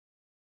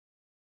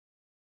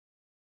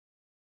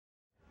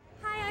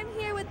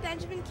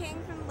Benjamin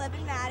King from Liv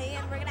and Maddie,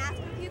 and we're going to ask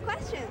him a few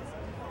questions.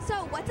 So,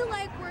 what's it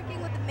like working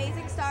with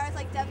amazing stars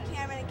like Dove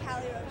Cameron and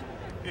Callie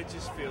Roach? It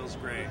just feels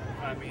great.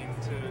 I mean,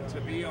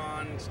 to be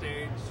on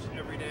stage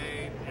every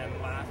day and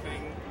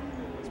laughing,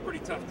 it's pretty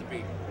tough to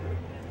beat.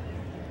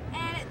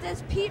 And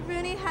does Pete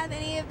Rooney have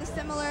any of the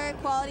similar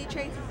quality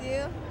traits as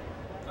you?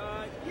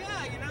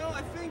 Yeah, you know,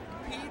 I think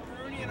Pete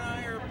Rooney and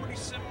I are pretty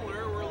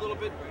similar. We're a little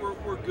bit,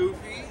 we're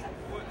goofy,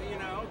 you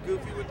know,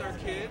 goofy with our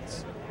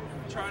kids,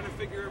 trying to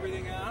figure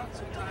everything out.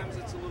 Sometimes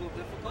it's a little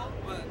difficult,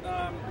 but,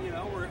 you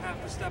know, we're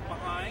half a step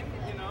behind,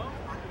 you know,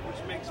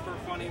 which makes for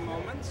funny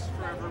moments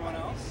for everyone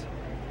else.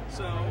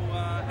 So,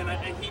 and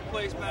he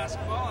plays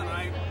basketball, and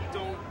I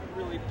don't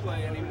really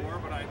play anymore,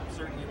 but I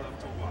certainly love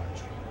to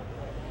watch.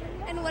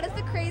 And what is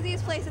the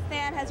craziest place a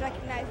fan has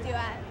recognized you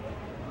at?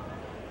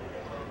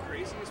 The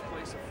craziest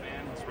place a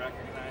fan has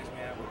recognized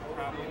me at would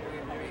probably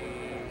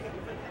be,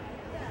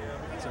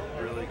 that's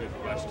a really good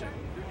question,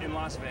 in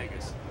Las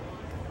Vegas.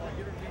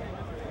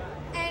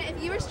 And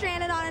if you were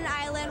stranded on an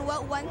island,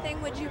 what one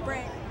thing would you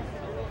bring?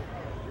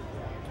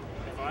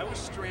 If I was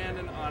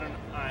stranded on an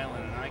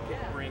island and I could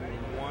bring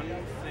one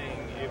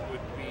thing, it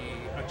would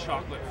be a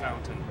chocolate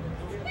fountain.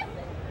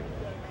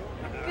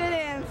 Good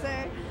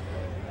answer.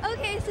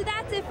 Okay, so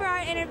that's it for our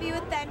interview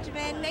with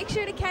Benjamin. Make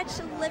sure to catch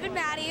Liv and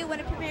Maddie when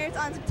it premieres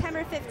on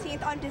September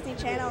 15th on Disney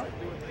Channel.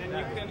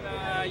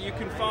 And you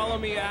can follow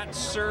me at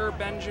Sir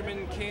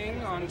Benjamin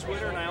King on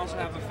Twitter, and I also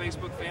have a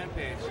Facebook fan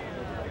page.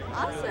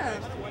 Awesome.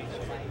 You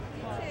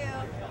too.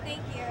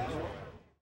 Thank you.